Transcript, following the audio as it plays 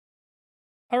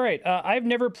All right, I've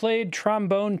never played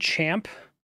Trombone Champ.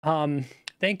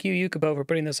 Thank you, Yukubo, for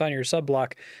putting this on your sub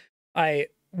block. I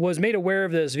was made aware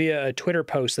of this via a Twitter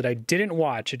post that I didn't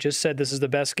watch. It just said this is the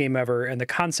best game ever, and the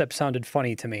concept sounded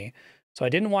funny to me. So I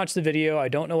didn't watch the video. I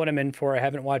don't know what I'm in for. I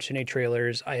haven't watched any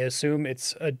trailers. I assume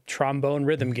it's a trombone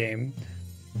rhythm game,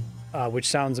 which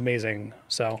sounds amazing.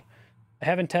 So I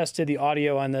haven't tested the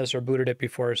audio on this or booted it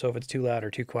before, so if it's too loud or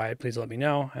too quiet, please let me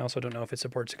know. I also don't know if it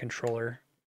supports a controller.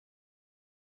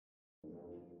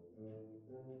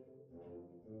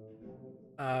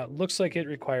 Looks like it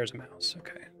requires a mouse.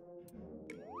 Okay.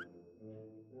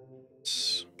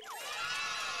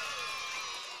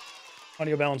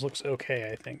 Audio balance looks okay,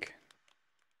 I think.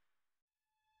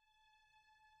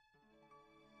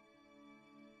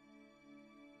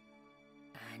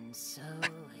 And so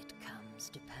it comes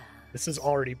to pass. This is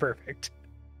already perfect.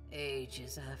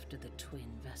 Ages after the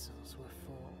twin vessels were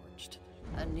forged,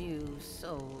 a new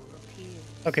soul appears.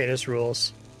 Okay, this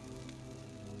rules.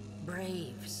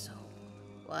 Brave soul,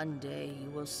 one day you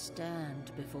will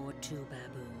stand before two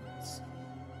baboons.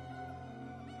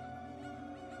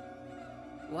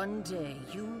 One day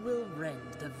you will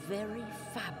rend the very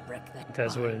fabric that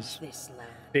binds this land.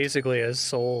 Basically a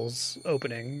Souls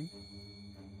opening.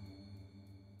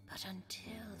 But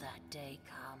until that day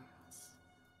comes,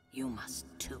 you must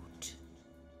toot.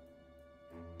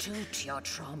 Toot your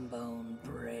trombone,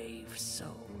 brave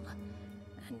soul,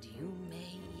 and you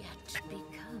may yet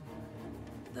become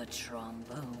the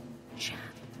trombone champ.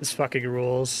 This fucking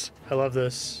rules. I love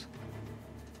this.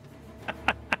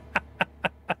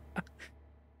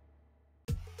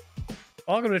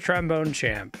 Welcome to Trombone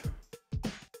Champ.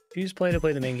 Choose play to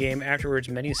play the main game. Afterwards,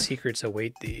 many secrets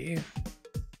await thee.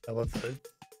 I love the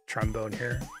trombone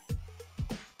here.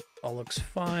 All looks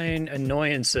fine.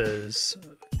 Annoyances.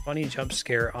 Funny jump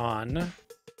scare on.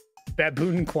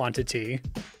 Baboon quantity.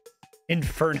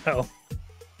 Inferno.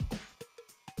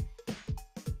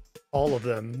 All of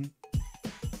them.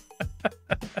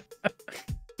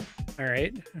 All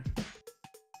right.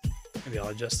 Maybe I'll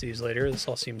adjust these later. This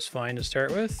all seems fine to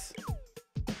start with.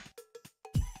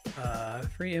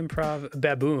 Free improv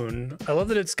baboon. I love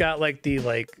that it's got like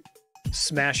the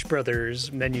Smash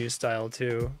Brothers menu style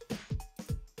too.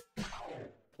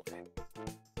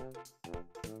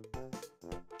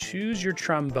 Choose your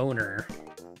tromboner.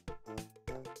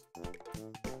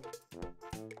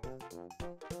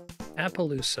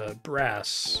 Appaloosa,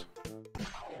 brass.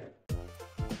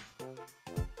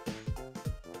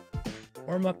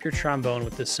 Warm up your trombone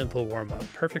with this simple warm-up.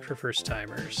 Perfect for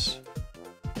first-timers.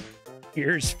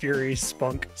 Here's Fury,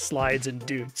 Spunk, Slides, and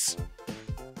Doots.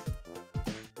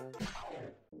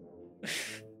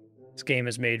 This game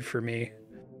is made for me.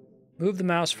 Move the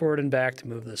mouse forward and back to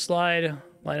move the slide.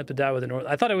 Line up the die with the north.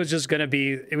 I thought it was just gonna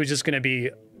be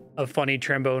a funny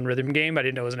trombone rhythm game. I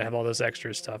didn't know it was gonna have all this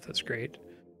extra stuff. That's great.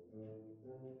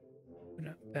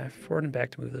 Forward and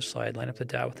back to move the slide. Line up the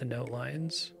die with the note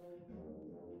lines.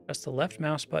 Press the left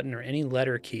mouse button or any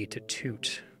letter key to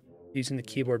toot. Using the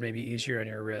keyboard may be easier on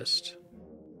your wrist.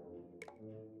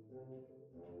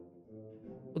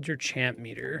 Hold your champ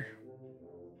meter.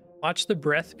 Watch the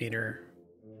breath meter.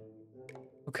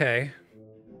 Okay.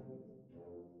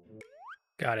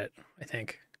 Got it, I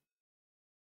think.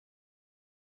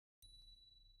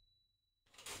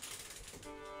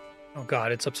 Oh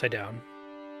god, it's upside down.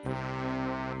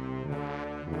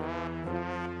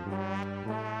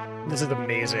 This is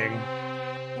amazing.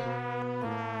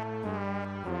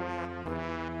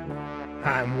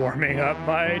 I'm warming up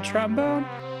my trombone.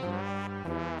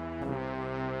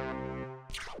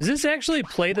 Does this actually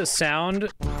play the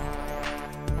sound?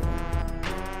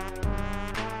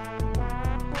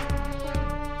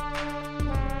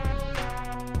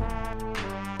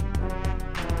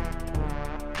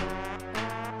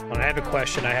 When I have a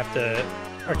question, I have to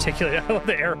articulate. I love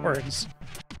the air horns.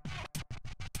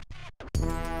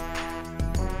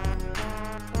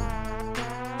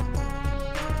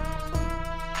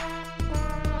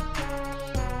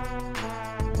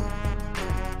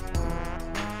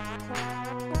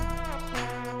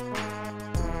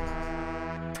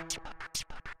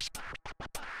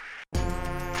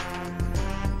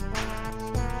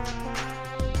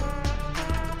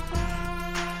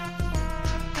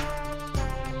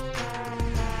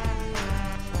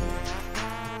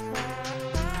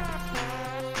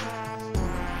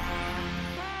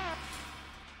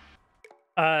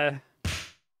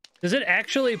 Does it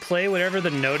actually play whatever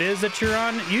the note is that you're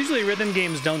on? Usually rhythm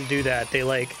games don't do that. They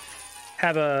like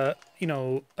have a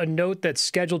note that's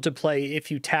scheduled to play if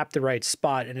you tap the right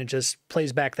spot and it just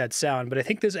plays back that sound. But I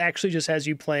think this actually just has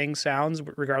you playing sounds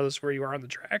regardless of where you are on the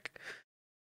track.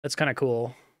 That's kind of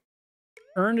cool.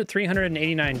 Earned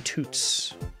 389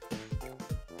 toots.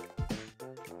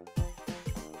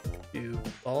 Do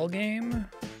ball game.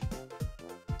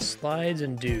 Slides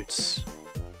and doots.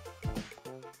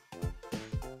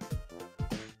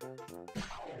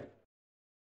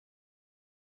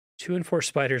 Two and four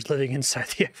spiders living inside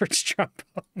the average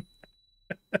trombone.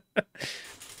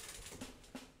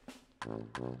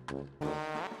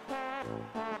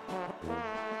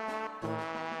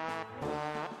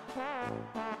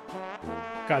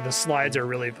 God, the slides are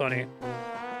really funny.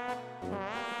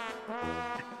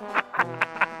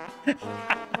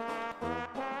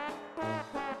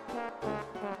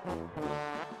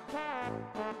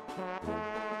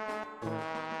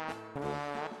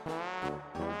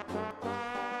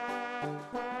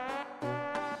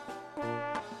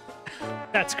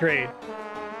 That's great.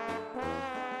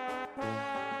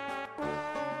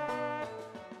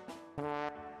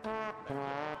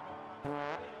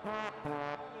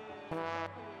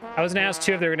 I was gonna ask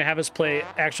too if they're gonna have us play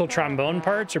actual trombone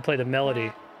parts or play the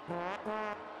melody.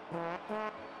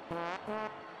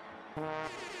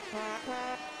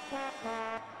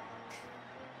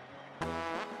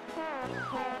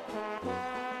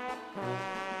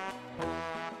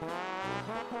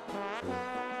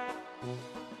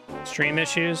 Stream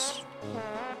issues.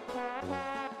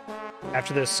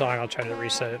 After this song, I'll try to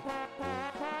reset it.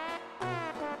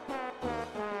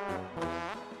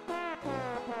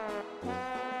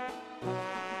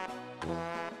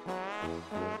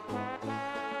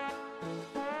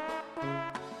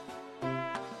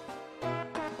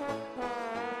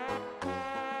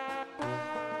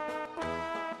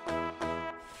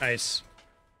 Nice.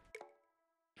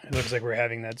 It looks like we're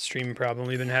having that stream problem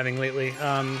we've been having lately.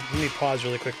 Let me pause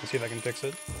really quick and see if I can fix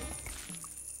it.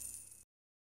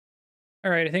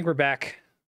 All right, I think we're back.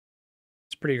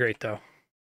 It's pretty great, though.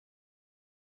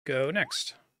 Go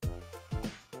next. What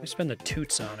do I spend the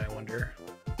toots on, I wonder?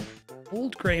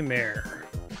 Old Gray Mare.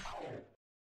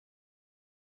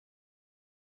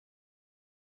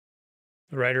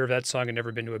 The writer of that song had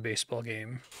never been to a baseball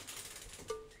game.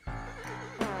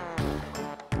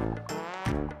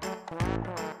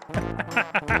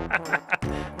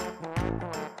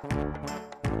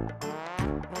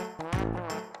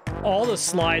 All the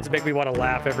slides make me want to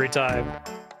laugh every time.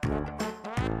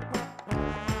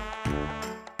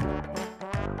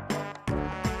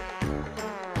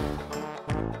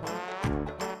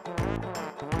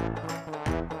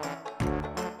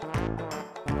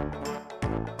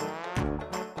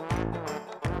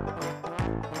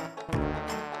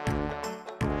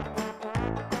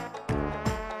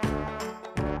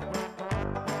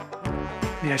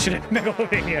 Yeah, I should have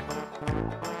Megalovania.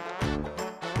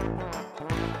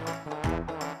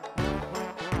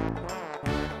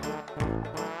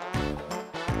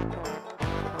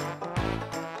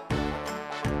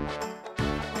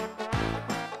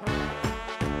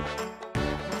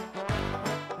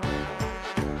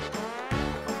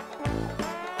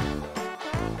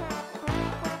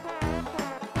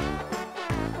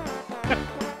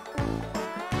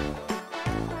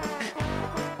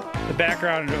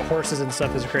 Background horses and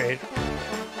stuff is great.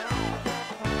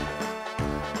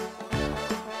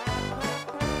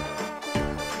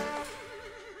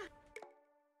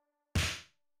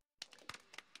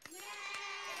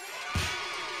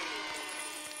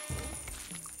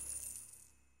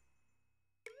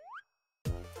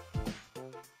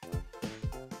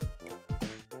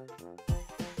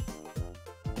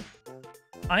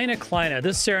 Ina Kleina,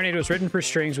 this serenade was written for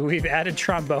strings, but we've added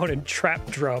trombone and trap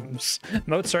drums.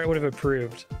 Mozart would have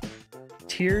approved.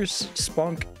 Tears,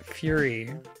 Spunk,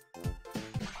 Fury.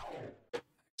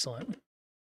 Excellent.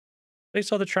 They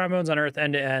saw the trombones on Earth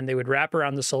end to end. They would wrap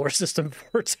around the solar system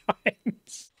 4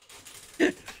 times.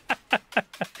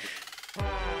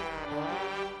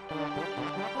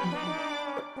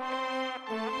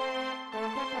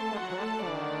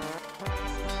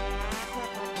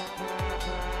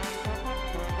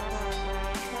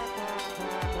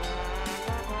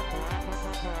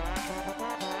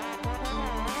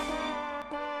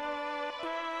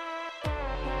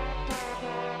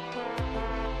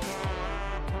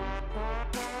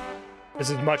 This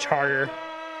is much harder.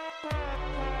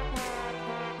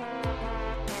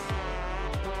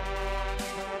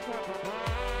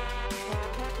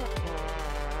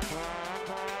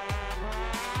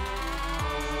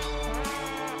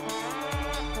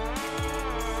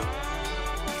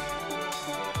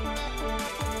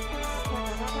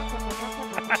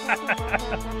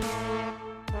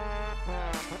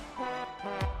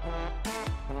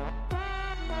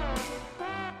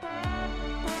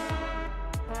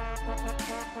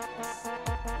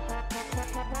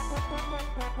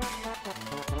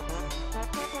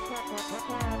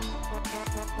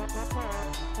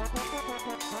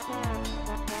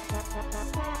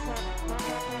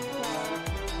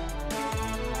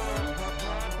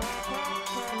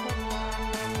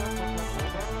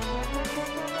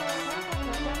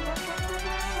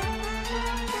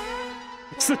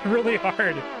 This is really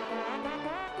hard.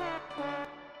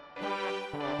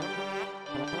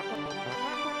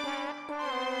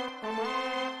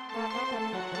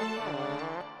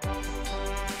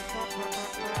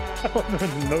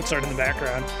 The notes are in the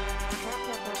background.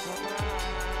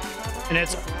 And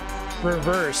it's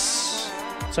reverse.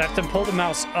 So I have to pull the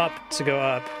mouse up to go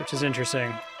up, which is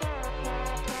interesting.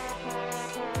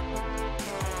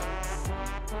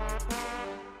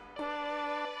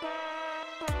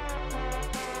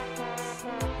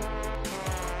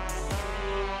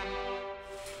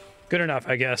 Good enough,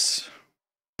 I guess.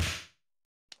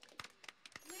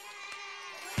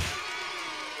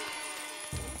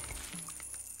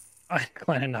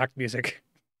 Klein and Knock music.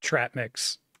 Trap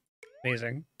mix.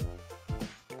 Amazing.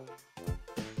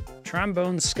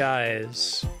 Trombone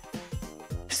Skies.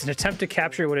 It's an attempt to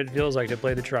capture what it feels like to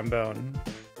play the trombone.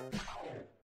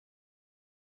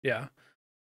 Yeah.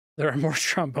 There are more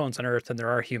trombones on Earth than there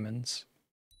are humans.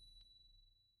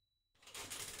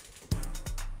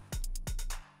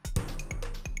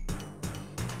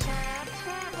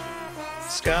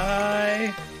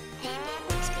 Sky.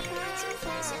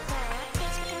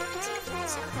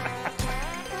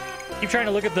 Keep trying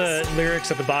to look at the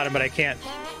lyrics at the bottom, but I can't.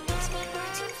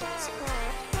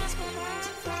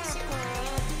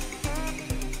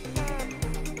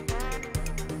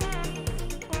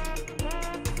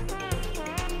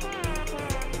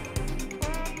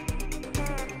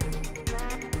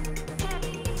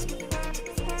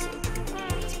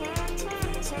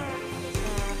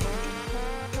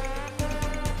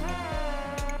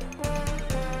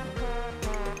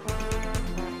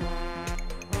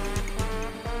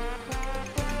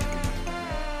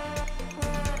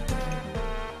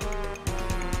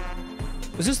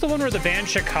 Was this the one where the band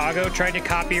Chicago tried to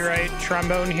copyright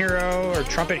Trombone Hero or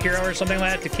Trumpet Hero or something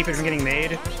like that to keep it from getting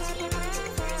made?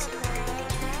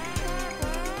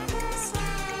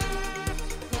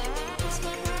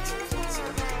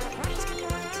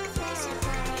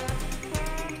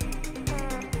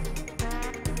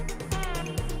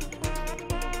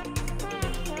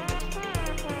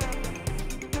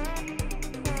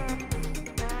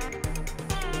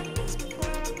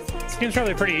 Seems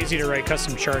probably pretty easy to write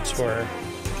custom charts for.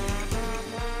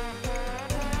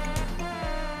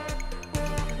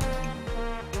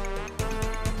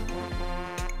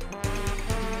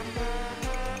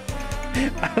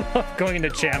 I love going into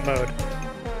champ mode.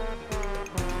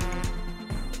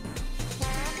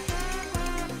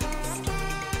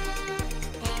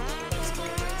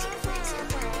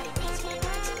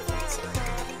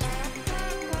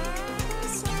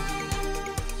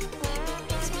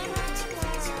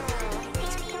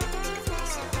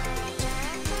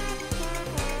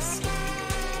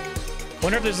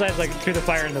 Wonder if there's like Through the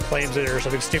Fire and the Flames or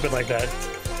something stupid like that.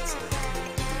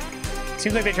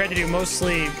 Seems like they tried to do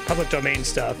mostly public domain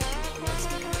stuff.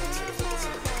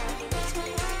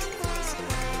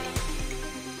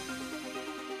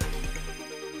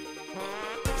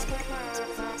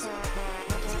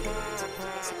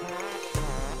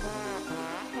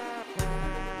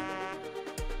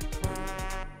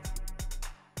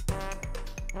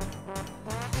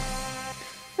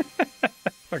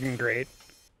 Fucking great.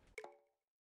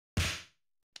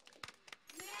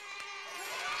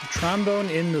 Trombone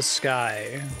in the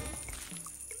Sky.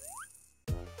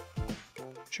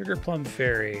 Sugar Plum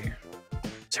Fairy.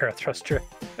 Zarathustra.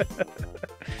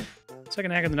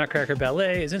 Second act of the Nutcracker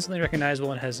Ballet is instantly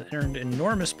recognizable and has earned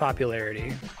enormous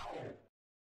popularity.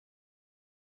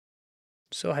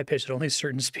 So high-pitched that only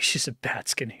certain species of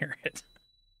bats can hear it.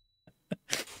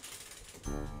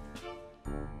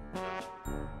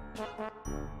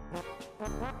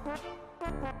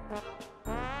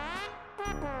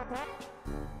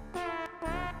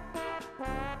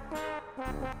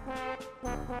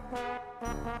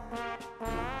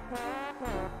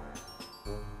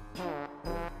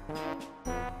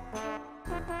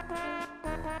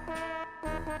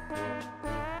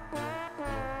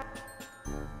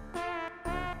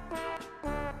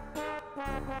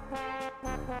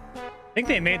 I think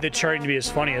they made the charting to be as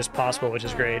funny as possible, which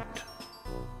is great.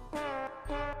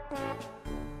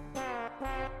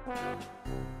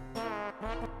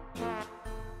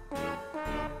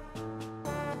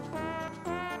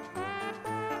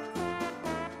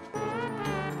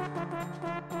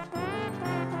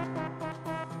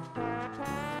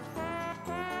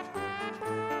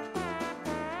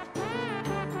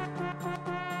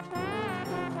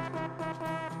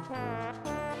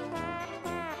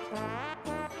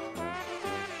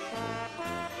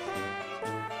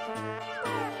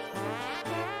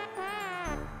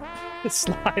 The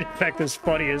slide effect is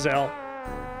funny as hell.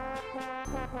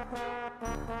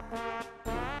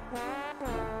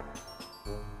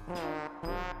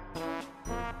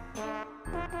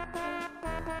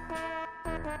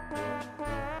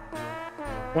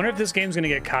 Wonder if this game's gonna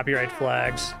get copyright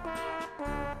flags.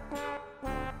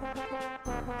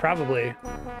 Probably.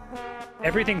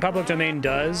 Everything public domain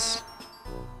does,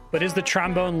 but is the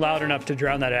trombone loud enough to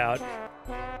drown that out?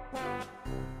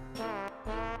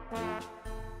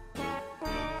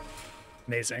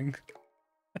 Amazing.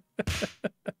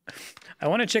 I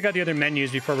want to check out the other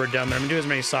menus before we're done, but I'm gonna do as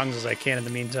many songs as I can in the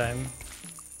meantime.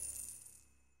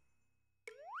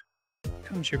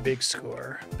 Comes your big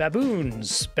score.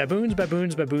 Baboons. Baboons,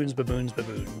 baboons, baboons, baboons,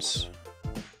 baboons.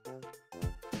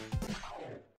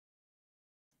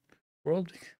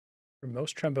 World for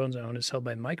most trombones owned is held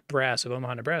by Mike Brass of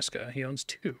Omaha, Nebraska. He owns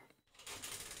 2.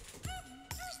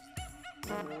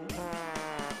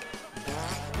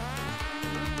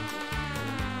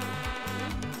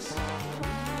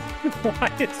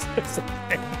 Why is this a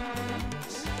thing?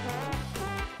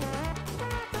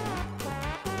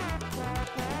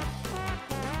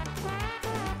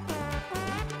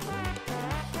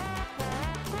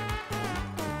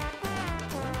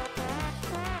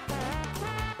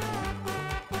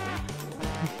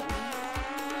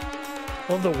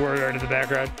 Love the word art in the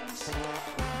background.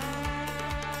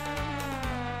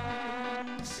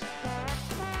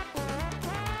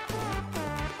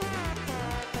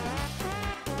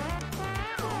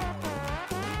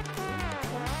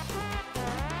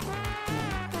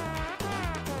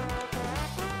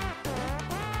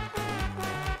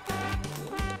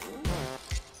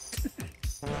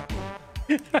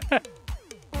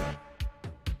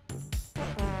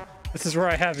 This is where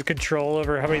I have control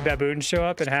over how many baboons show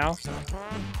up and how.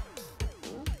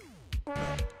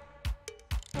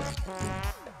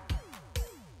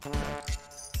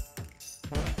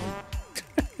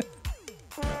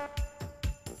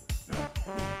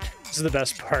 This is the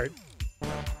best part.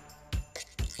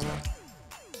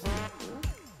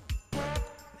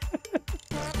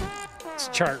 This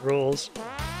chart rules.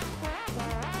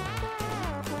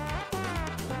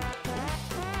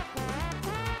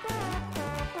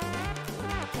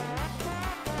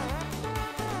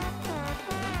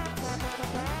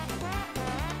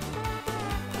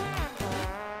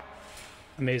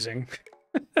 Amazing.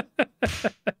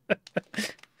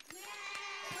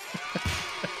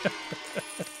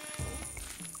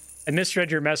 I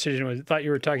misread your message and thought you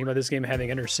were talking about this game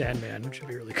having Enter Sandman, which would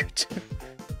be really good too.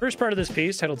 First part of this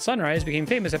piece, titled Sunrise, became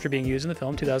famous after being used in the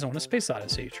film 2001: A Space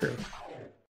Odyssey. True.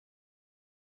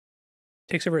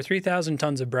 Takes over 3,000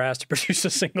 tons of brass to produce a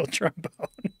single trombone.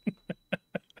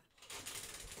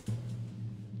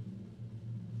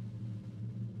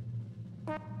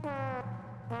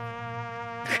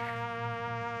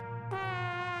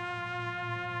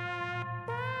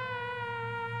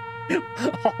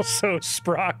 Also,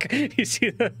 Sprock, you see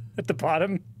the at the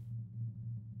bottom?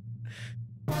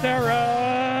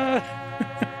 Sarah!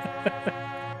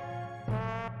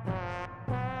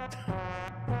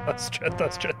 That's true,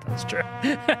 that's true, that's true.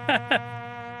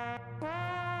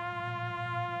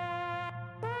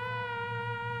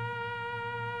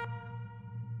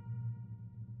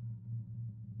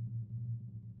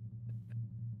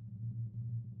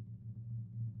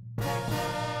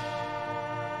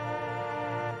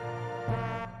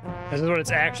 This is what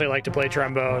it's actually like to play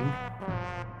trombone.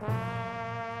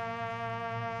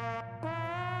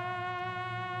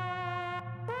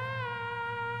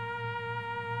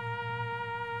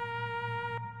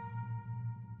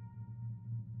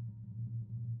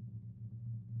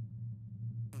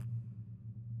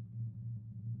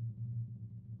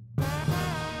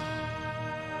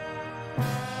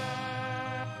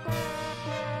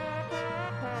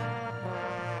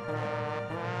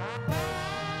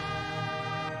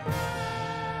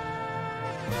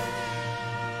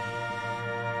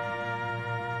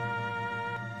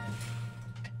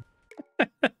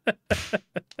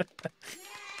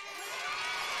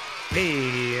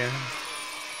 Hey,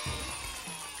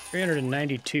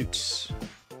 390 toots.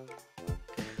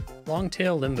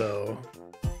 Longtail Limbo,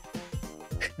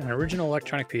 an original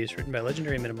electronic piece written by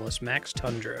legendary minimalist Max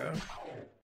Tundra.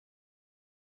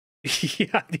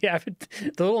 Yeah,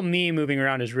 the little me moving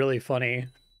around is really funny.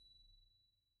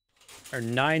 There are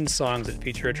 9 songs that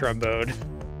feature a trombone.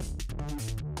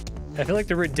 I feel like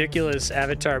the ridiculous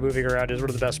avatar moving around is one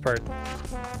of the best parts.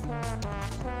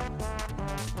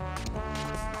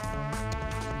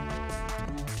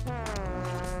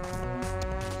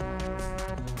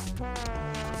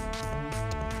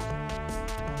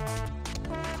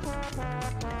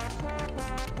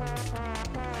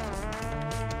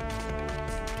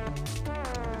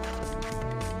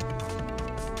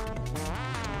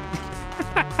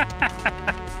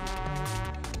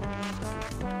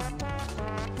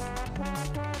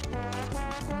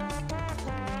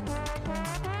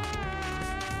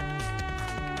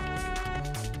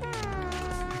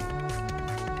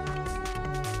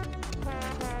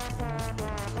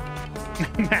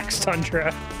 Max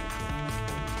Tundra.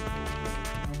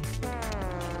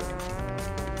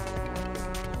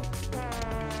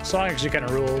 Song actually kind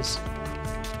of rules.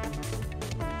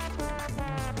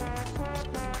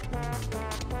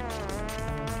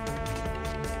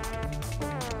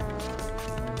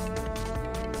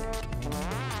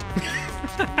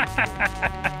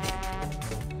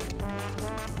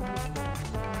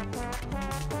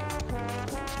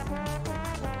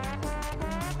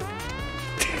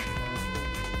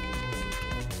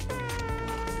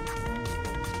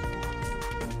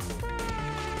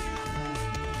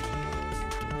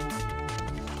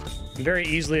 I'm very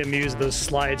easily amused. Those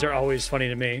slides are always funny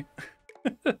to me.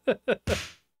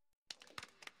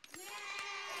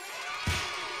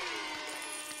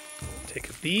 Take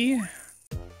a B.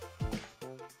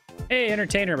 Hey,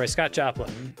 Entertainer by Scott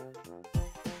Joplin.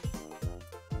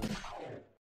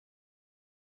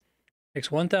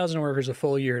 Takes 1,000 workers a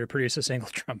full year to produce a single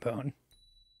trombone.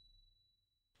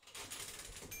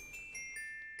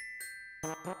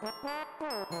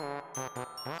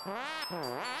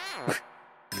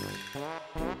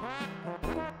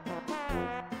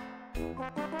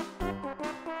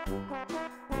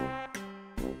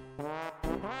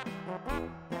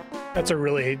 That's a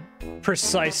really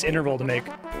precise interval to make.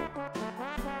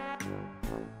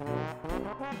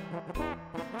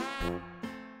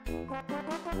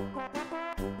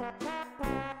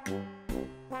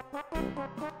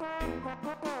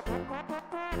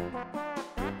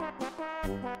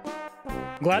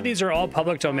 I'm glad these are all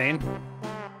public domain.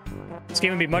 This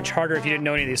game would be much harder if you didn't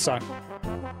know any of these songs.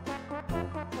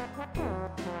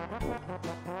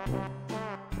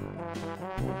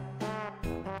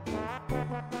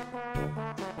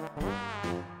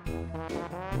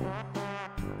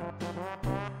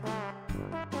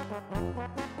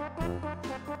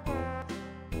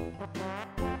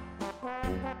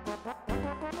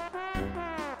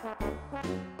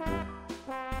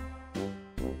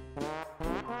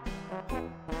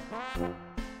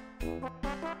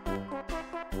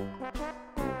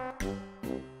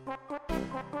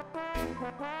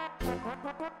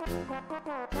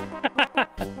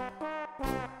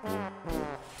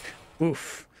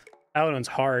 Oof. That one's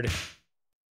hard.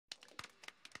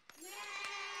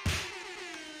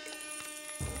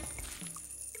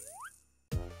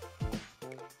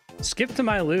 Skip to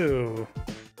my Lou.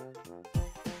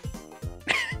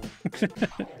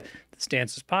 This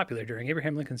dance was popular during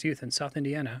Abraham Lincoln's youth in South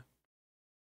Indiana.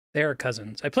 They are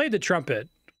cousins. I played the trumpet.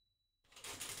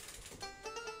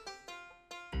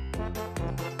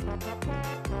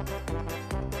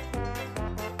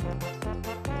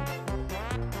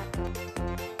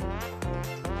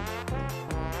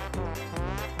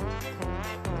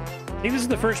 I think this is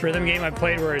the first rhythm game I've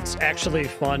played where it's actually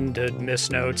fun to miss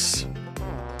notes.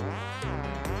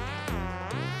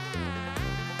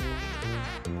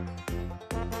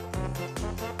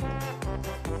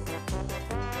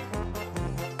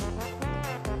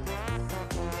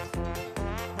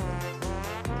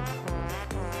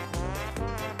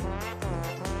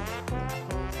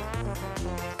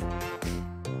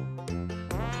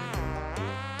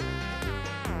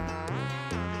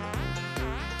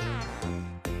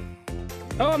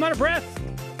 Oh, I'm out of breath.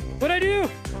 What'd I do?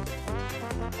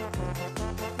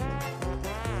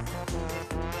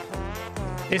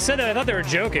 They said that. I thought they were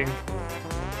joking.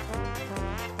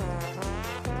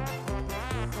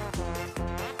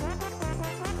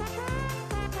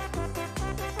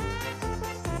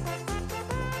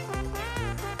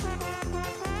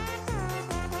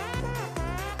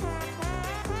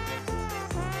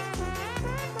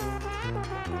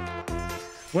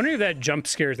 Wondering if that jump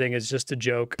scare thing is just a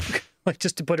joke. Like,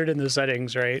 just to put it in the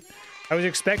settings, right? I was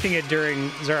expecting it during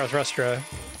Zarathustra.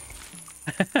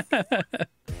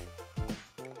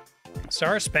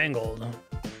 Star Spangled.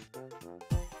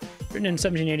 Written in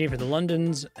 1780 for the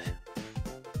London's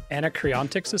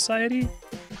Anacreontic Society.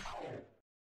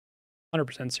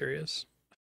 100% serious.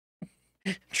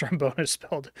 Trombone is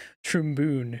spelled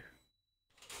trombone.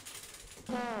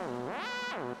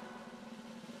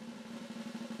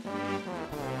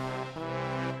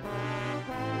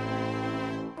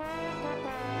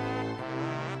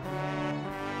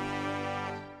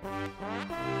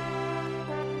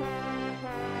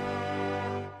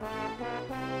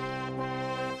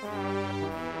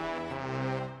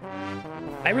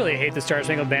 I really hate the Star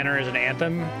Spangled Banner as an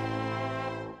anthem.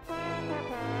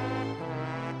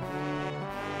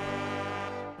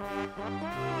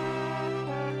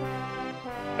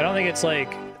 I don't think it's,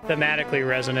 like, thematically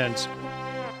resonant.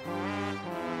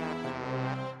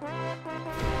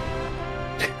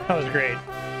 That was great.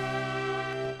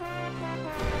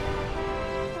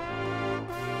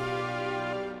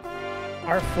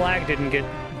 Our flag didn't get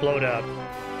blowed up.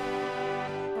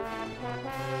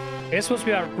 It's supposed to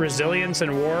be about resilience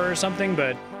and war or something,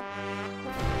 but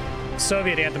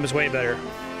Soviet anthem is way better.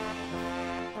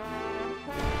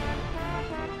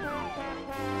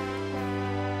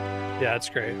 Yeah, it's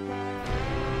great.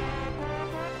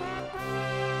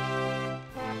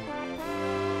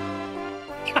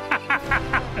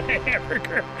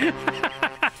 Hamburger.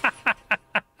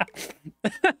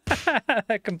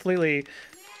 That completely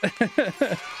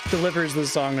delivers the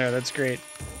song there. That's great.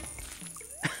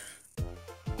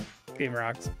 Game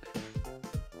rocks.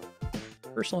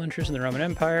 Personal interest in the Roman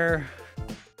Empire.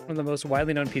 One of the most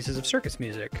widely known pieces of circus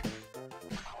music.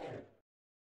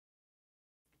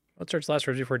 Mozart's last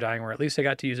words before dying were, "At least I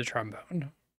got to use a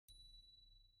trombone."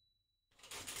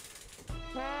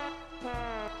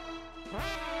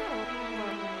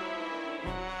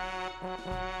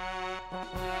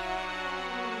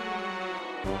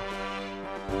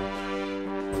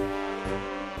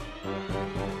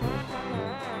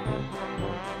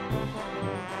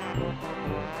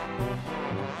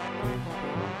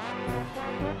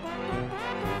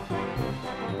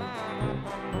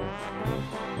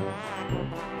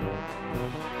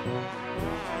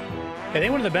 I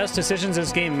think one of the best decisions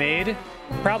this game made,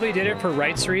 probably did it for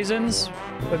rights reasons,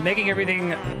 but making everything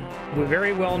with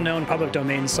very well-known public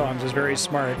domain songs was very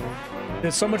smart.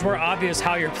 It's so much more obvious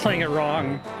how you're playing it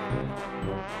wrong.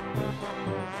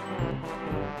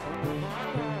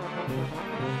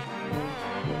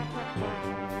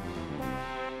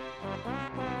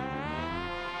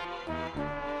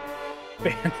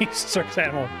 Ban these circus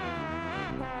animals.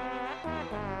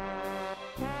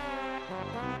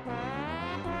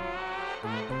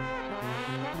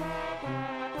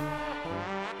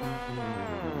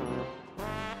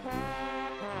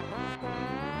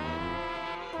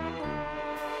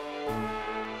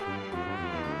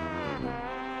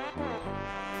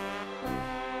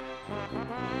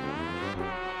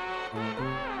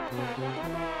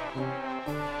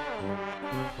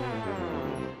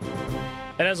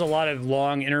 It has a lot of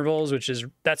long intervals, which is,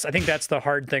 I think that's the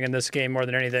hard thing in this game more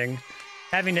than anything.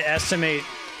 Having to estimate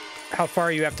how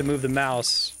far you have to move the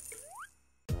mouse.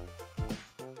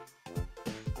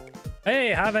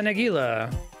 Hey, Hava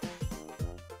Nagila.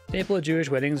 Staple of Jewish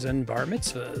weddings and bar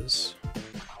mitzvahs.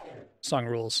 Song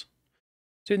rules.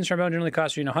 Student's trombone generally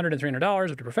costs you $100 and $300,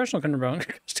 but a professional trombone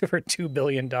costs over $2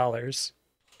 billion.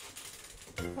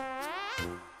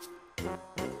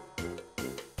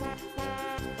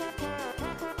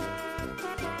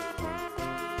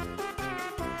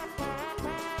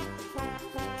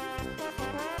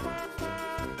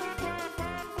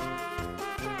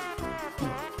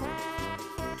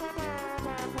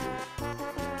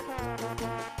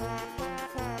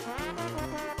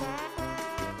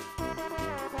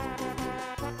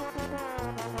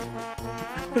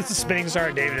 This is Spinning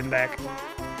Star David in the back.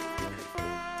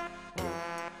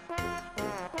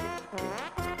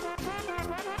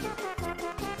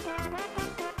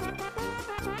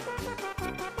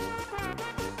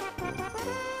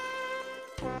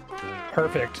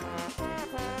 Perfect.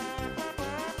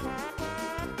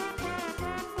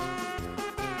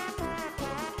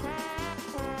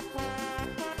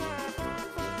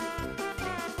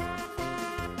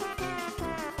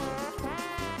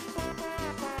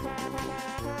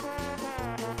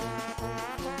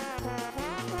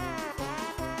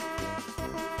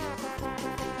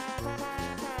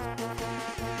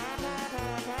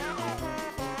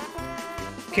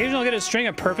 Occasionally I'll get a string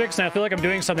of perfects and I feel like I'm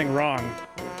doing something wrong.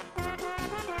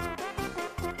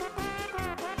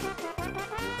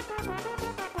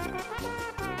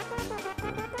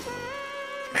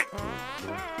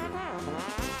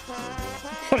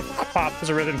 What a quap is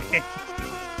a rhythm game.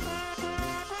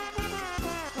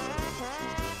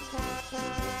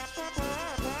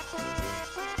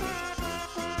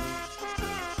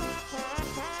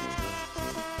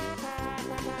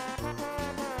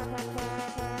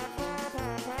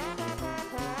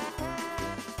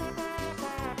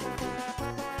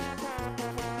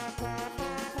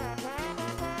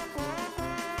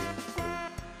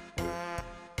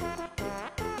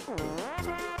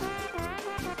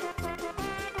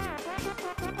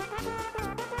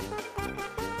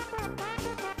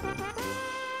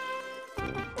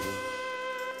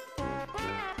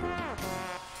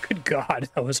 God,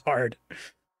 that was hard.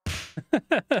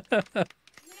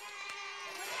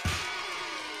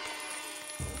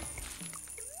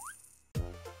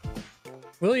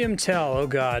 William Tell, oh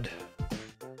God.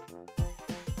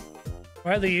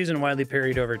 Widely used and widely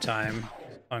parried over time.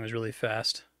 The song is really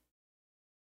fast.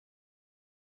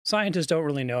 Scientists don't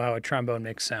really know how a trombone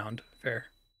makes sound. Fair.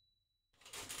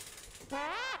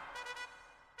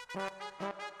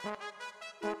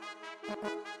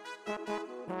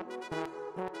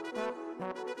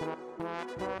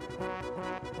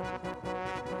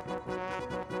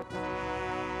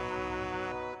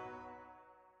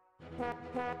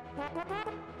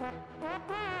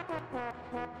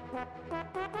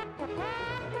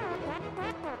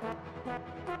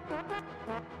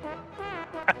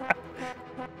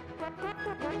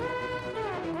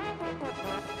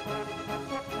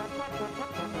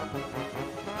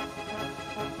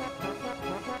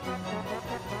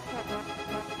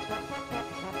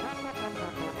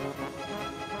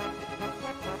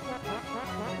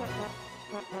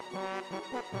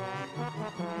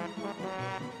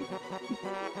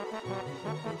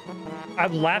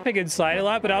 I'm laughing inside a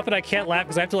lot, but often I can't laugh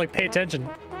because I have to like pay attention.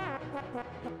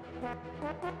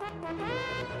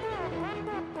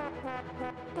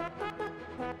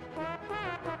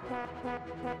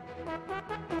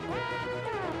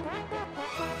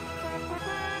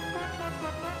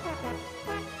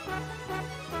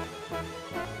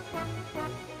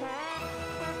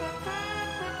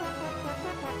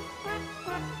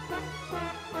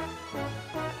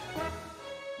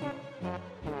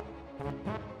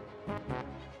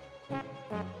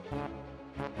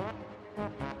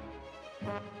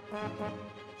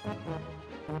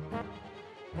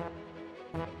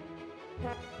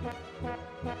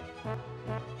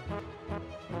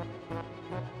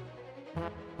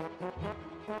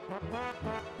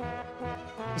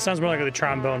 It sounds more like the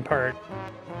trombone part.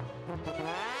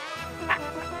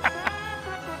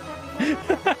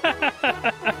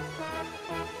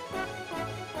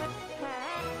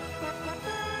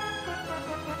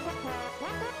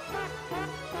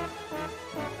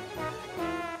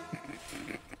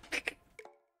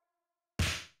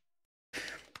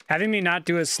 Having me not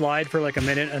do a slide for like a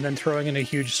minute and then throwing in a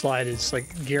huge slide is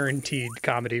like guaranteed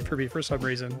comedy for me for some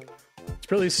reason.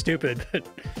 It's really stupid, but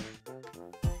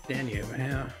damn you,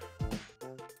 yeah.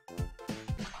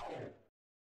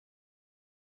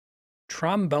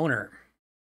 Tromboner.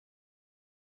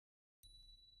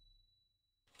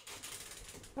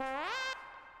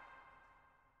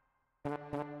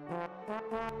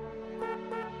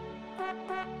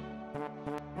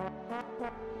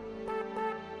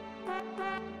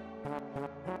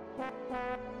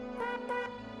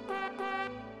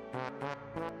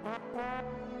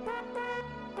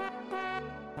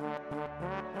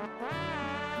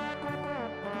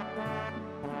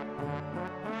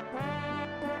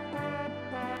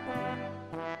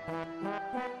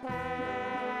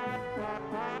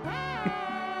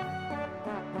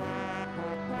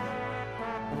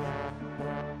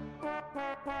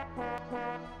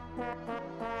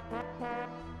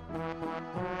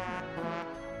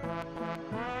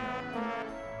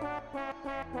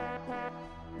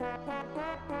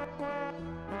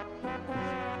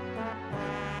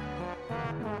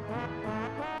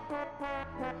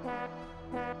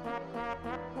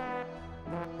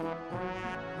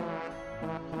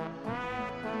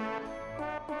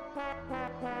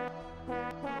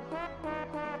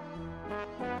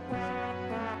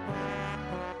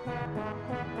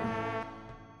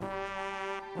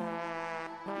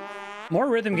 More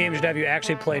rhythm games should have you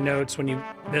actually play notes when you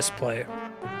misplay.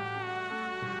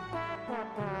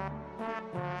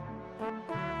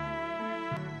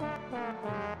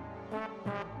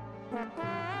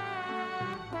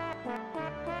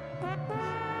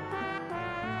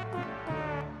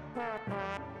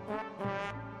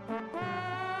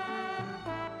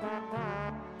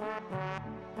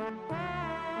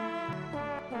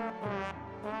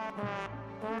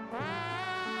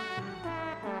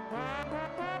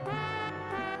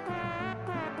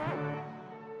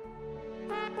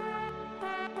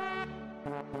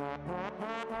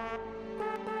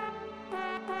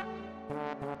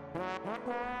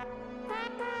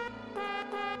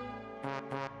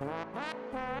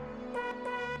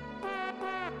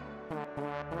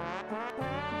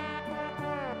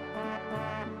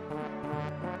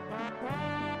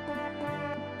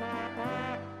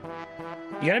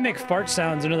 You gotta make fart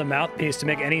sounds into the mouthpiece to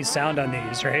make any sound on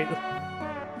these, right?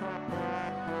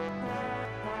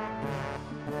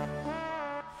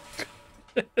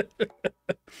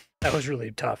 That was really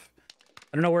tough.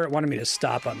 I don't know where it wanted me to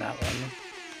stop on that one.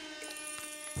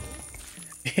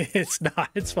 It's not.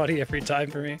 It's funny every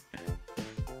time for me.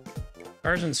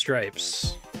 Stars and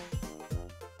Stripes.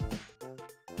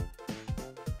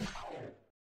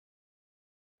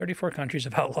 "34 countries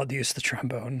have outlawed the use of the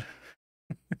trombone."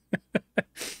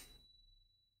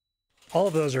 All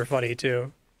of those are funny,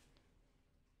 too.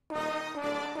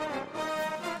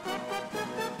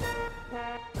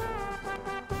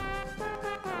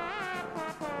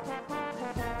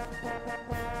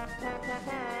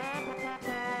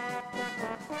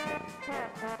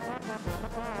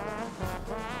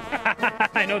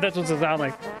 I know that's what it sounds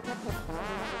like.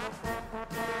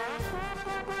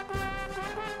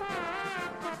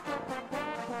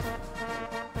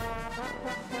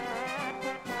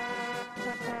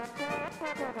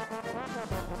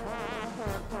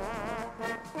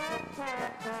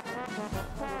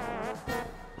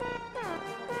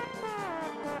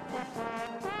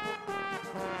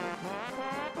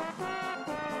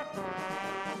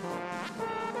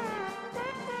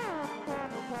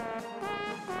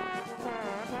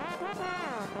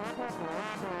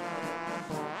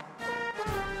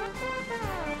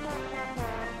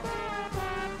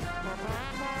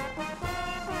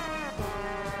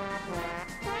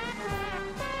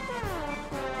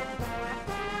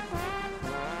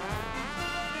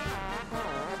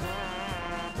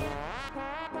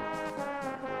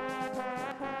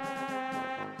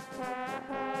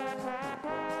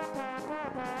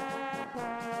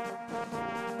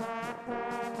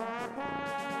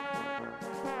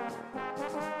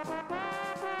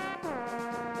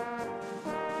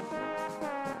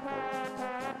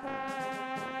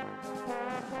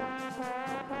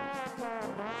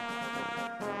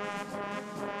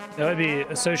 That would be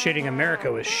associating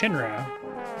America with Shinra.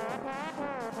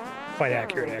 Quite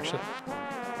accurate, actually.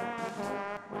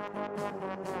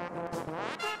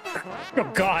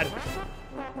 Oh, God.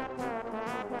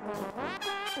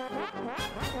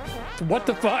 What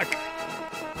the fuck?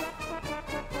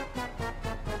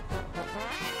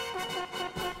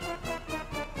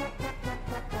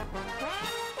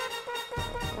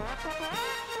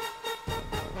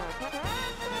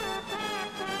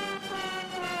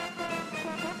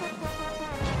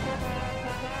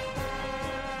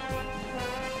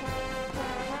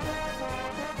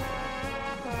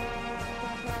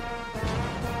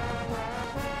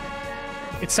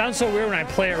 It sounds so weird when I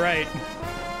play it right.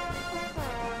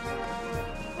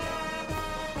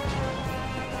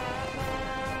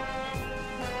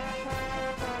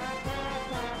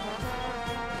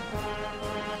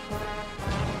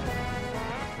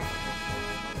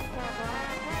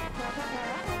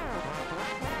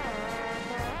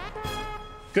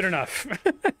 Good enough.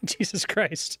 Jesus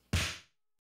Christ.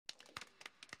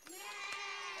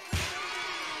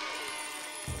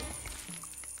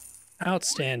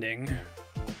 Outstanding.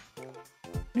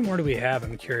 How many more do we have?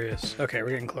 I'm curious. Okay,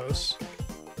 we're getting close.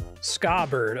 Ska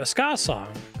Bird, a ska song,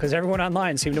 because everyone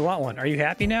online seemed to want one. Are you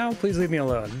happy now? Please leave me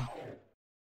alone.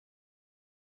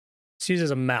 It's used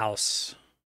as a mouse.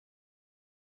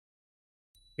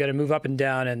 You gotta move up and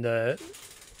down, and the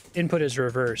input is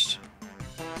reversed.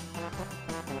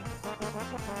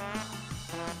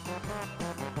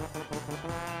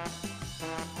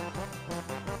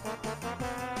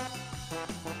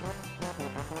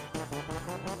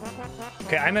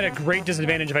 Okay, I'm at a great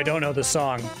disadvantage if I don't know the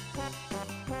song.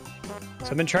 So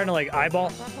I've been trying to, like, eyeball.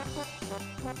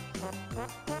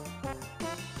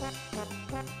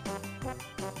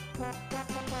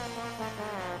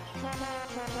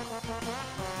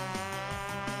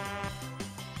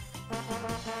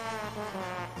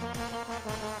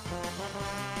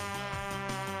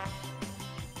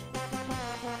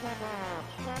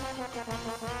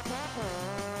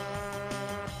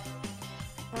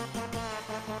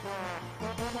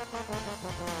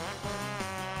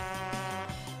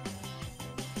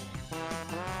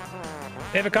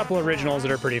 They have a couple originals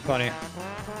that are pretty funny.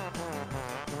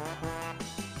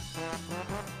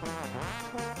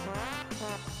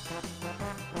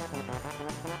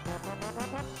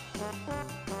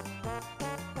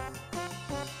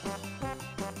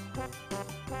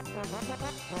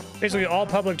 Basically all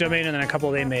public domain and then a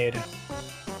couple they made.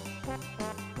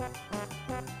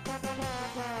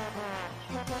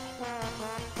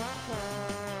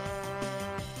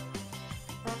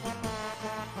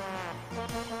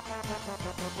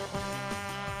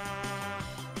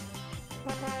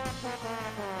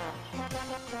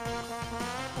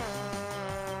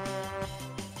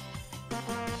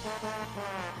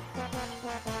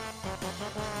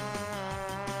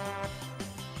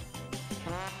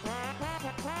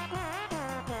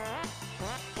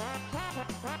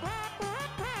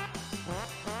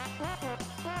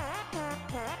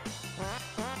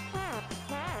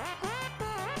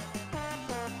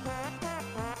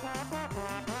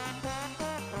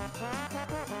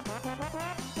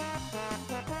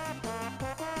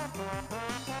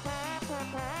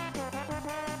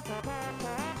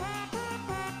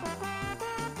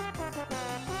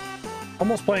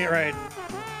 Almost playing it right.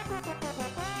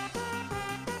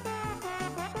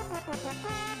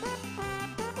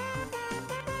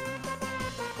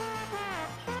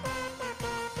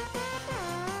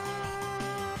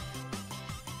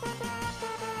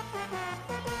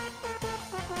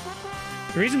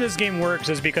 The reason this game works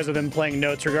is because of them playing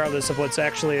notes regardless of what's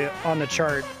actually on the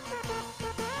chart.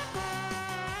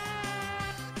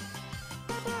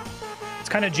 It's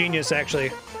kind of genius,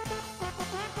 actually.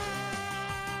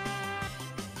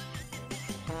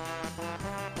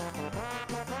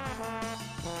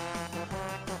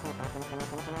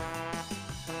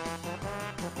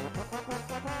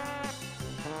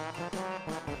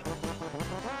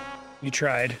 You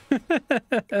tried.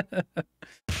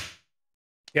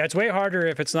 Yeah, it's way harder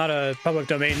if it's not a public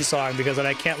domain song because then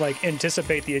I can't like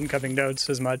anticipate the incoming notes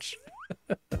as much.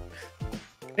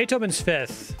 Beethoven's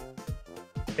Fifth.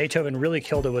 Beethoven really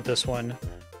killed it with this one.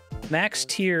 Max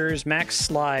tears, max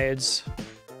slides.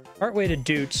 Partway to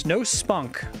Doots. No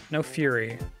spunk, no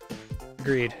fury.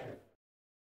 Agreed.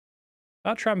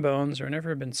 About trombones, or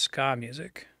never been ska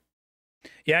music.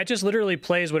 Yeah, it just literally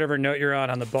plays whatever note you're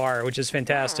on the bar, which is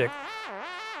fantastic.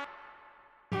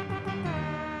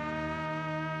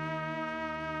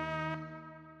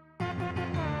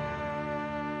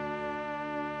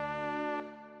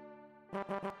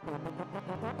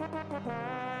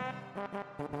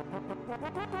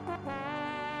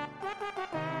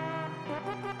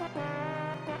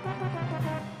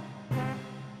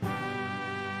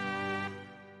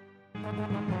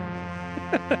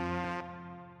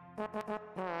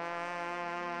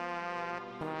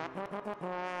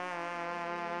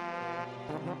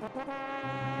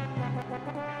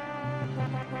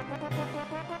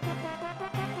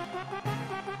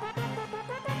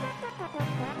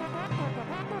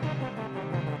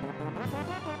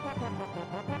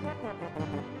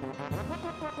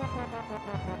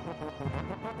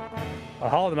 A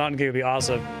Hall of the Mountain King would be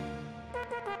awesome.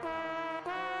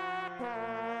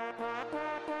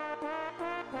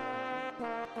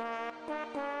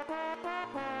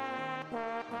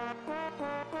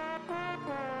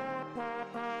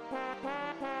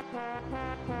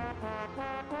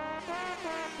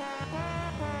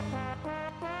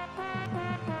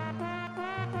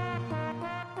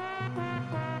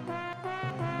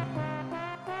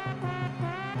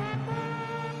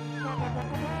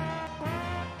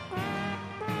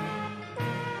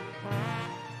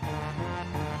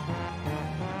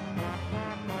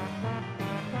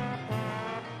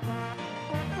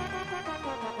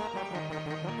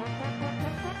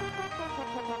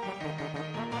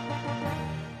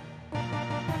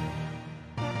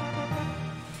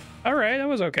 All right, that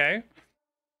was okay.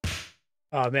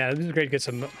 Oh man, this is great to get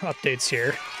some updates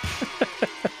here.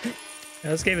 Yeah,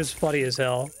 this game is funny as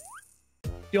hell.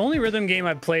 The only rhythm game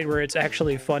I've played where it's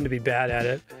actually fun to be bad at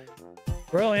it.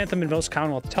 Royal Anthem in most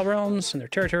Commonwealth realms and their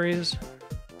territories.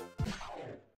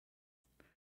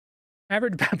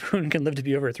 Average baboon can live to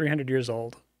be over 300 years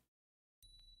old.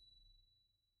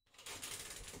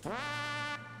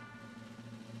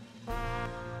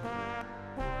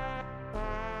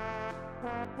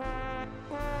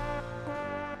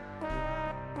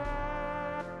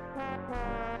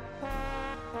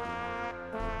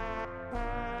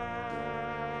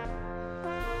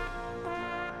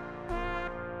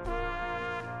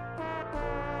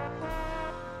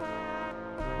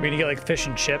 We're gonna get like fish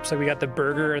and chips, like we got the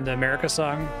burger and the America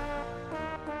song.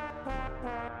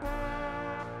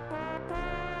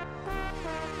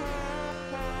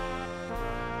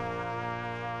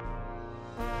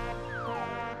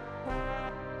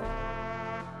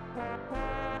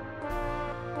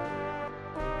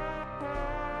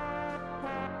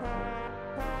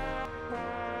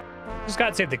 Just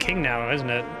gotta save the king now, isn't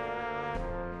it?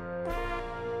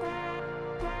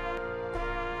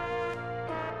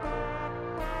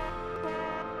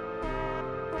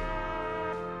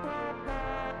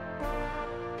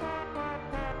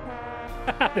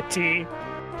 The tea.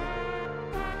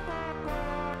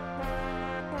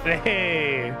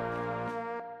 Hey.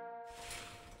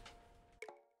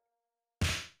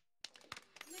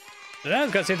 Yeah,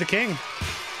 gotta save the king.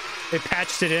 They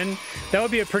patched it in. That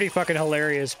would be a pretty fucking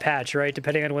hilarious patch, right?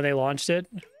 Depending on when they launched it.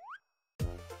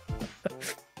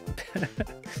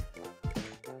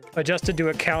 Adjusted to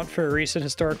account for recent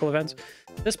historical events.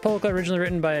 This polka, originally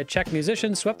written by a Czech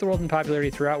musician, swept the world in popularity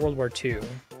throughout World War II.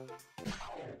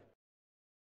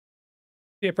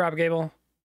 Yeah, propagable.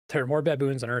 There are more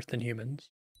baboons on Earth than humans.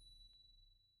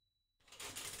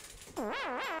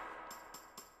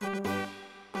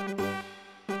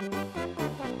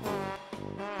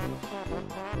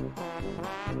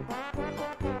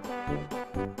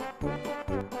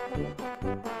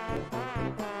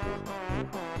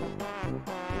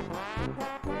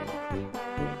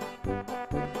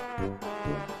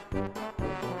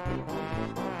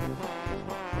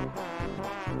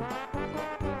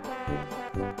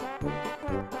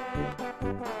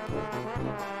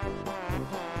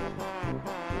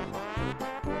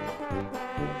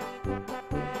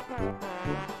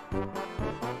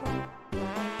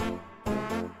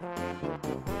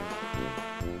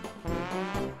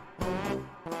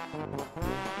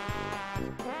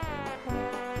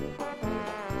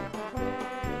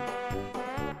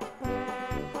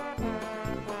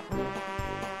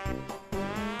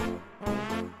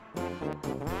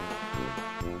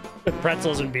 With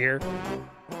pretzels and beer.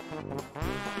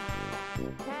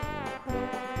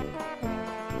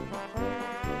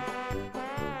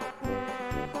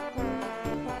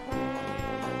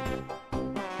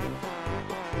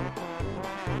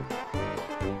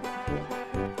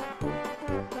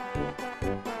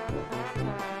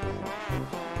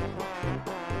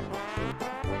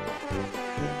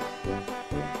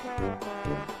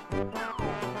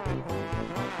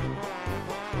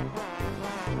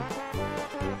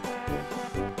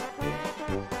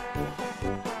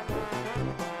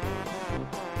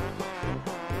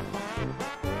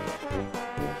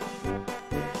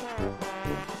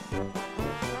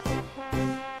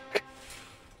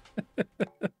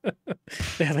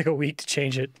 They had like a week to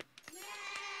change it.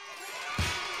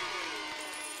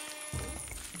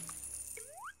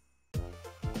 All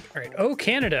right. Oh,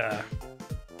 Canada.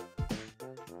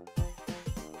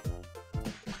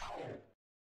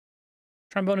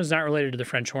 Trombone is not related to the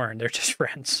French horn. They're just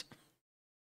friends.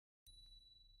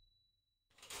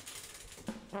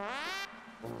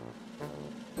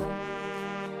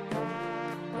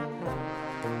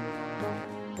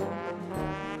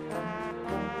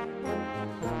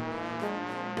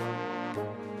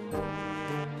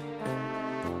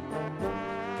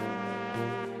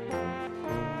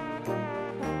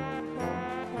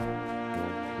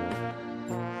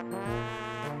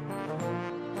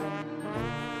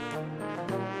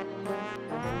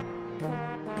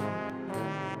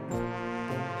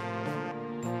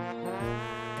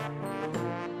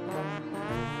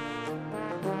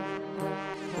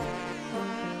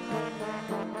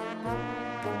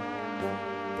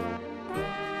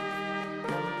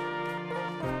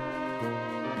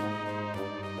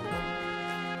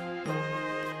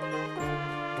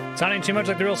 Sounding too much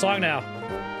like the real song now.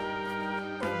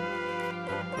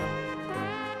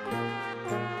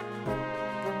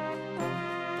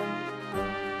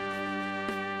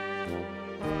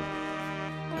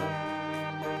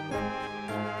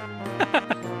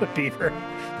 The beaver.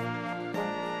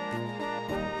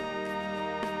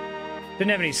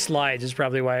 Didn't have any slides, is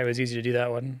probably why it was easy to do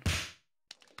that one.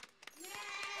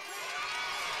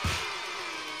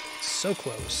 So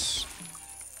close.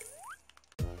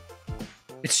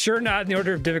 It's sure not in the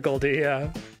order of difficulty,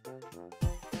 yeah.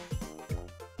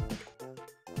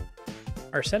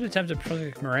 Marstead attempted a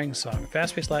prolific meringue song,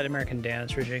 fast-paced Latin American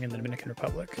dance originating in the Dominican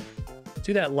Republic. Let's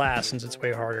do that last since it's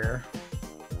way harder.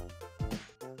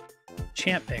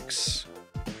 Champ mix.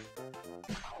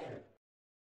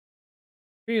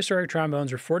 Prehistoric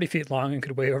trombones were 40 feet long and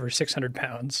could weigh over 600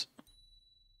 pounds.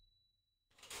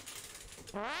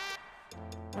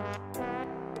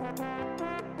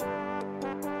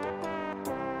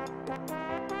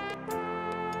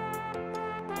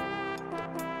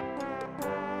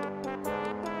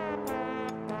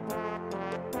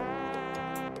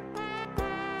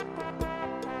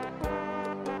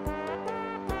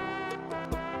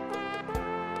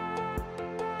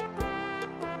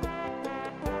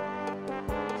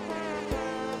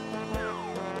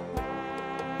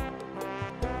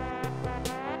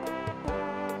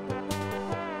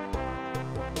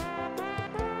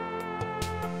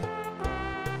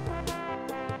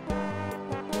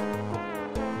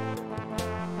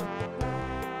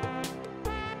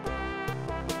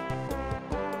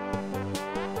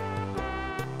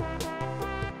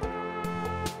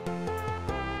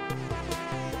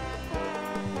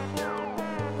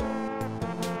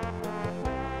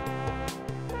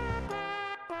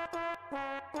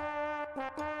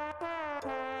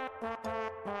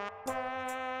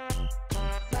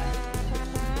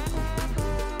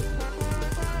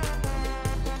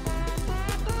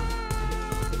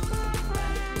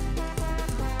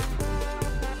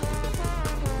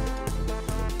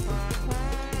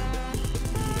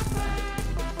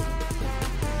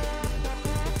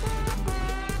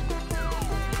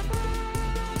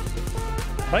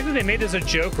 I like that they made this a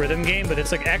joke rhythm game, but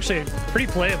it's like actually pretty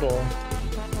playable.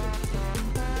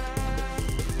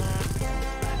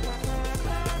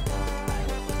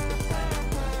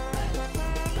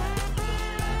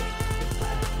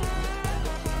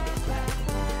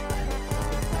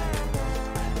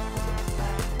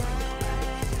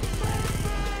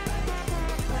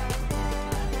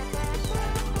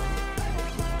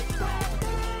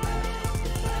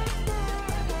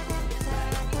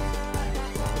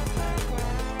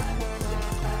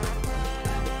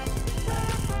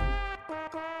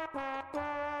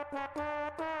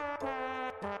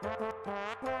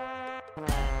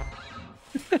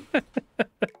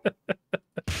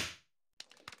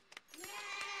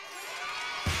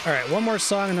 All right, one more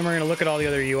song, and then we're going to look at all the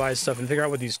other UI stuff and figure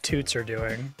out what these toots are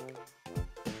doing.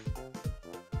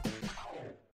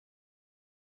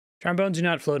 Trombones do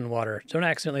not float in water. Don't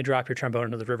accidentally drop your trombone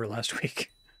into the river last week.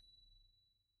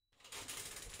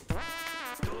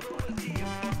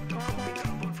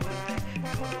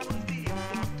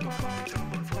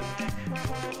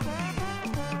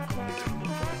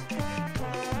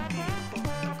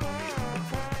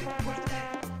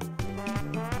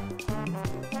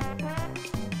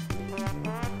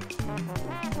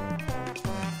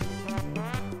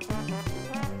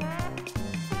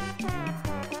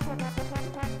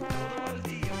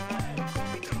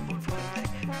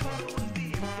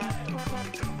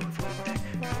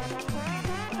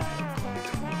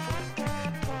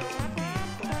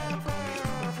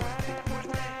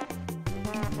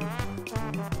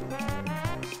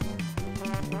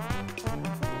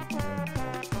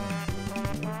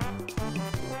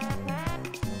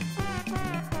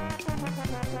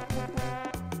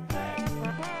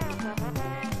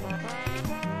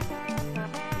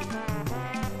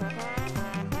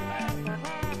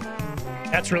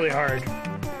 That's really hard.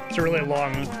 It's a really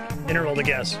long interval to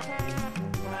guess.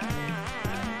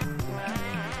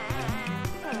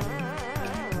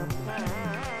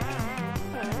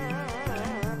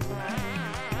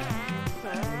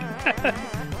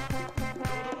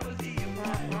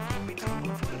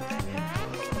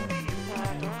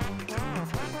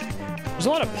 There's a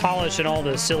lot of polish and all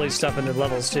the silly stuff in the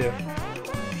levels, too.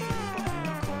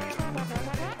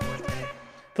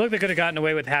 I feel like they could have gotten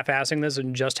away with half-assing this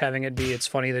and just having it be, it's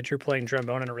funny that you're playing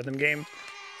trombone in a rhythm game.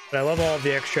 But I love all of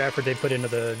the extra effort they put into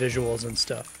the visuals and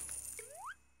stuff.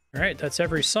 All right, that's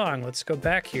every song. Let's go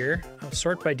back here. I'll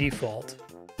sort by default.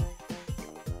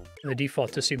 And the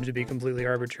default just seems to be completely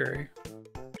arbitrary.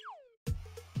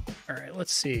 All right,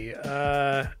 let's see.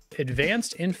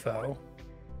 Advanced info.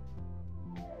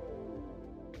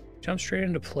 Jump straight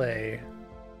into play.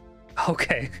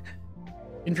 Okay.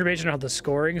 Information on how the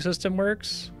scoring system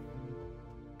works.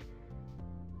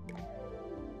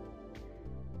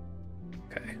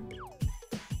 Okay.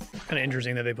 Kind of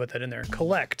interesting that they put that in there.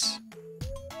 Collect.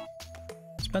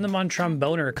 Spend them on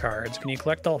tromboner cards. Can you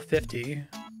collect all 50?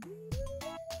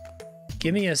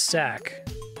 Give me a sack.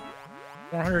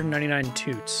 499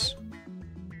 toots.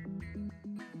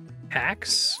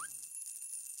 Packs?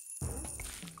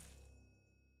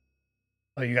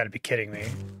 Oh, you gotta be kidding me.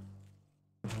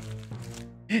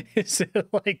 Is it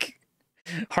like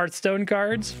Hearthstone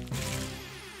cards?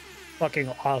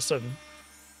 Fucking awesome.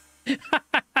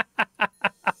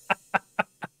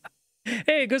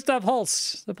 Hey, Gustav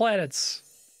Holst, the planets.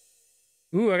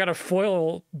 Ooh, I got a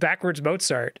foil backwards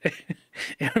Mozart.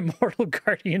 An immortal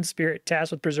guardian spirit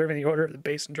tasked with preserving the order of the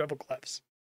bass and treble clefs.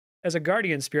 As a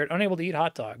guardian spirit, unable to eat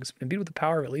hot dogs, imbued with the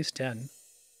power of at least 10.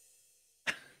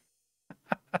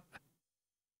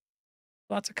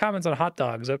 Lots of comments on hot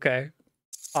dogs, okay.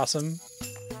 Awesome. Is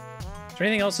there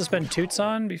anything else to spend toots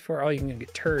on before? Oh, you can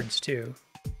get turds too.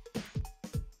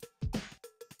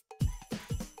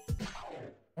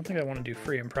 I don't think I want to do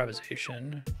free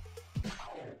improvisation.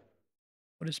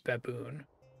 What is baboon?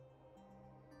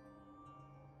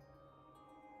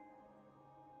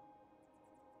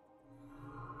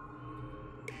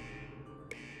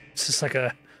 Is this like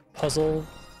a puzzle?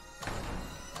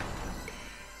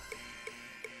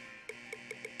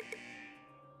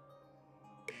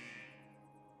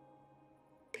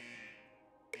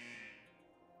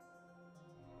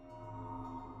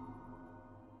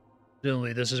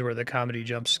 Presumably, this is where the comedy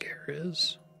jump scare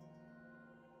is.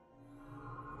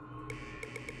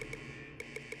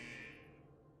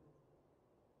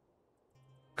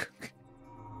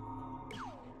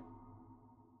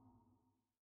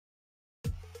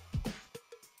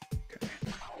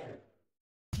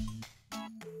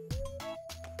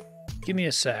 Give me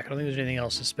a sec. I don't think there's anything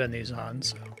else to spend these on,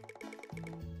 so.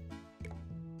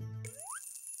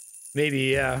 Maybe,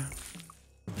 yeah.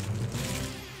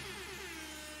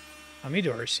 Tommy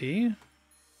Dorsey.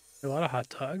 A lot of hot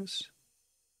dogs.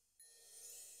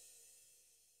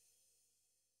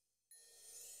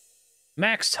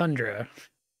 Max Tundra.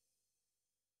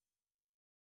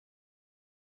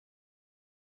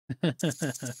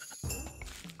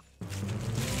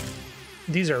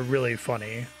 These are really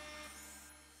funny.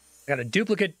 I got a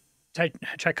duplicate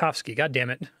Tchaikovsky. God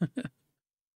damn it.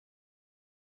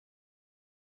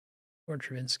 Or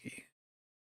Stravinsky.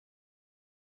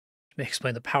 May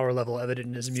explain the power level evident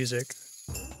in his music.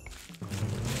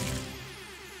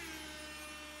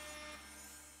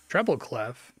 Treble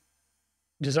clef.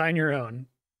 Design your own.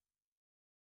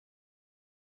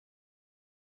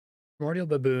 Primordial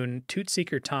baboon. Toot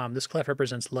seeker Tom. This clef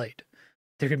represents light.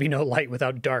 There can be no light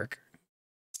without dark.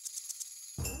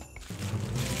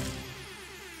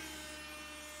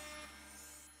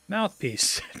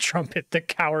 Mouthpiece. Trumpet, the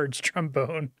coward's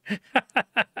trombone.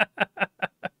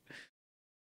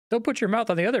 Don't put your mouth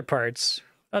on the other parts.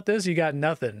 Without this, you got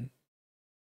nothing.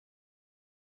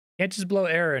 Can't just blow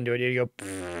air into it. You go,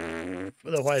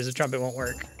 otherwise the trumpet won't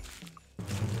work.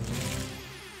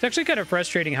 It's actually kind of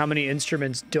frustrating how many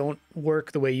instruments don't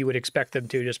work the way you would expect them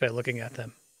to just by looking at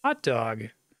them. Hot dog.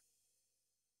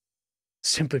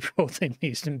 Simply put, they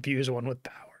need to infuse one with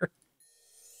power.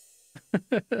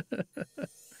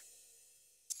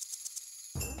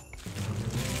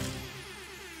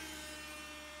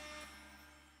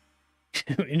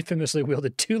 Infamously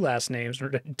wielded 2 last names in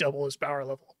order to double his power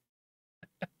level.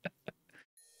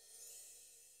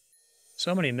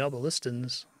 So many Melba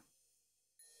Listons.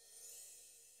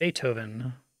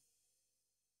 Beethoven.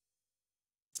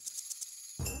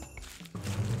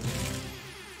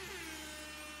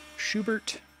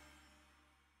 Schubert.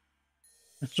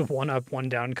 It's a 1-up,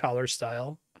 1-down collar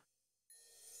style.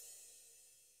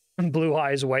 Blue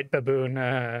Eyes, White Baboon.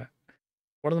 One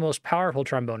of the most powerful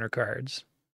tromboner cards.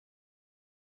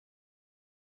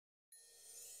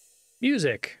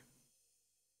 Music.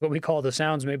 What we call the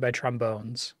sounds made by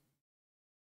trombones.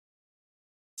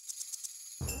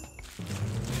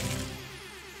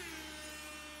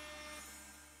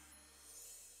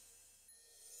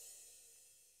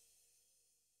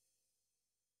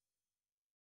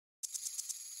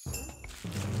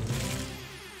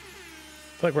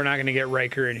 Like we're not going to get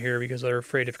Riker in here because they're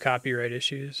afraid of copyright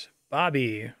issues.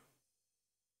 Bobby.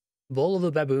 Bull of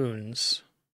the Baboons.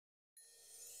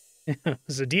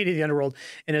 It's a deity of the underworld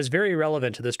and is very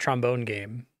relevant to this trombone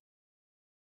game.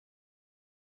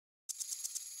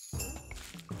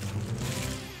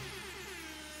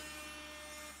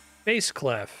 Bass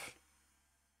clef.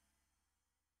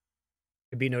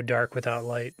 Could be no dark without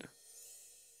light.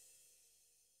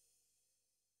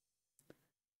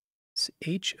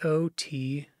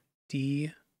 H-O-T-D-O-G-S?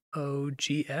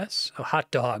 Oh,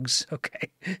 hot dogs. Okay.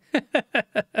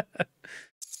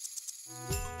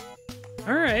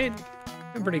 All right.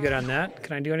 I'm pretty good on that.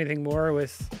 Can I do anything more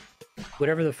with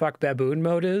whatever the fuck baboon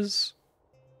mode is?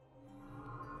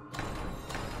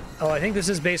 Oh, I think this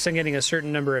is based on getting a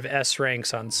certain number of S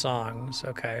ranks on songs.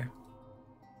 Okay.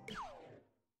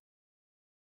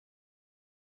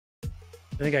 I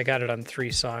think I got it on 3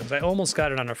 songs. I almost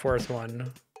got it on a 4th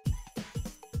one.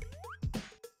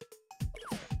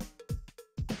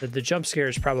 The jump scare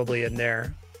is probably in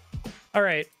there. All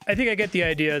right, I think I get the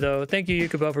idea, though. Thank you,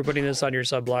 Yukubo, for putting this on your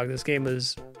sub-blog. This game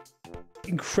is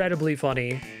incredibly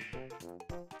funny.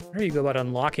 How do you go about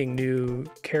unlocking new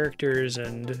characters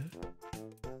and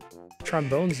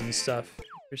trombones and stuff?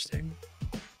 Interesting.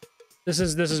 This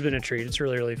has been a treat. It's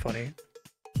really, really funny.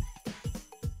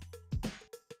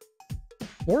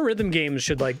 More rhythm games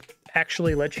should, like,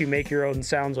 actually let you make your own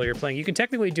sounds while you're playing. You can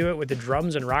technically do it with the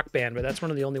drums and Rock Band, but that's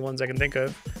one of the only ones I can think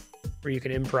of where you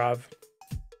can improv.